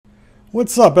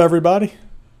What's up, everybody?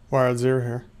 Wiredzero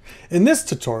here. In this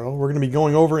tutorial, we're going to be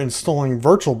going over installing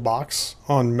VirtualBox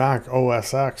on Mac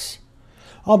OSX.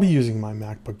 I'll be using my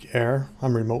MacBook Air.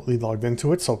 I'm remotely logged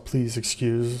into it, so please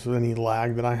excuse any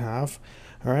lag that I have.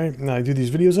 All right, now I do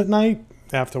these videos at night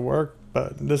after work,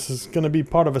 but this is going to be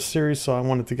part of a series, so I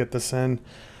wanted to get this in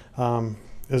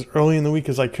as early in the week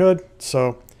as I could.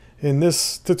 So in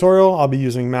this tutorial, I'll be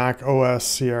using Mac OS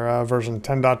Sierra version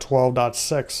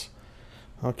 10.12.6.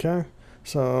 Okay.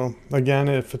 So again,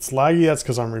 if it's laggy, that's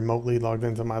because I'm remotely logged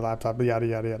into my laptop, yada,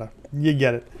 yada, yada. You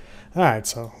get it. All right,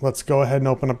 so let's go ahead and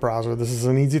open a browser. This is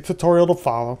an easy tutorial to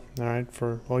follow, all right,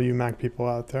 for all you Mac people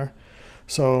out there.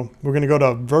 So we're going to go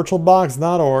to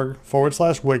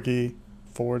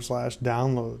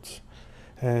virtualbox.org/wiki/downloads.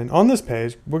 And on this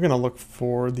page, we're going to look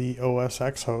for the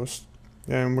OSX host,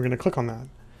 and we're going to click on that.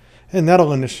 And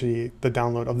that'll initiate the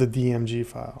download of the DMG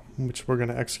file, which we're going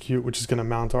to execute, which is going to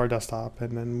mount to our desktop,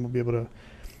 and then we'll be able to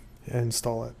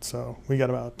install it. So we got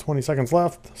about 20 seconds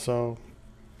left, so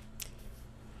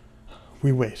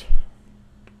we wait.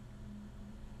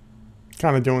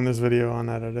 Kind of doing this video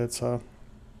unedited, so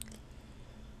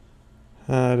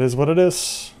it is what it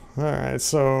is. All right,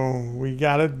 so we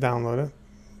got it, download it.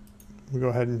 We go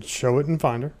ahead and show it in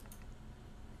Finder.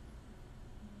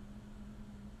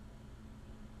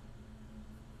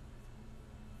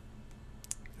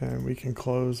 And we can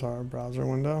close our browser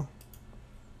window.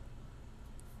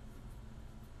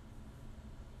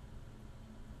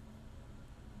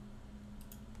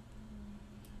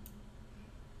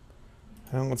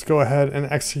 And let's go ahead and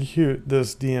execute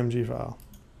this DMG file.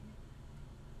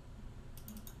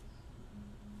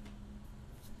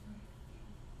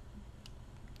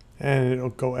 And it'll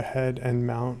go ahead and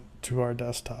mount to our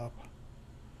desktop.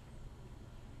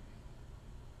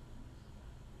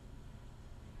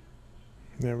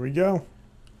 There we go.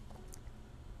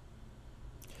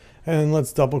 And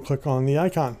let's double click on the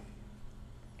icon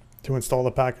to install the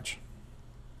package.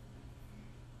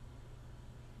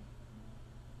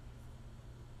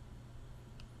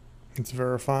 It's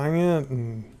verifying it,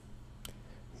 and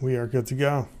we are good to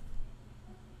go.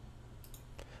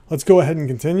 Let's go ahead and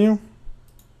continue.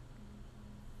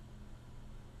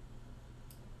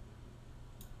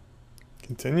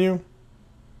 Continue.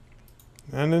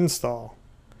 And install.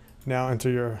 Now enter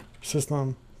your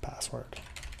system password.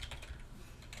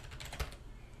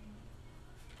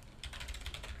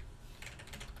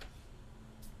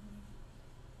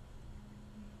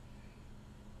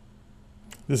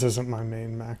 This isn't my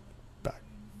main Mac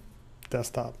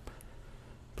desktop,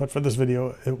 but for this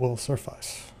video it will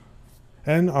suffice.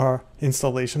 And our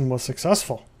installation was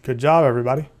successful. Good job,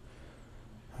 everybody.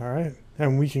 All right,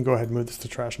 and we can go ahead and move this to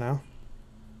trash now.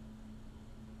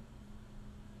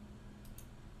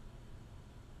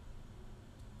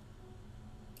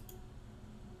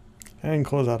 And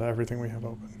close out everything we have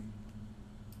open.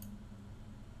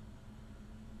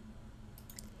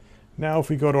 Now if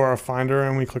we go to our Finder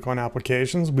and we click on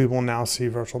Applications, we will now see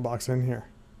VirtualBox in here.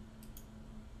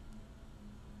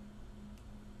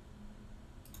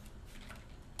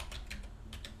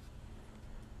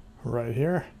 Right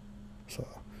here. So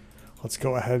let's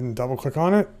go ahead and double click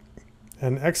on it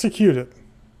and execute it.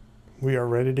 We are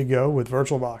ready to go with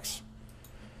VirtualBox.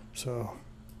 So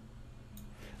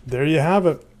there you have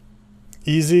it.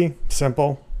 Easy,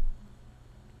 simple,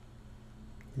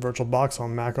 VirtualBox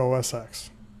on Mac OS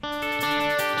X.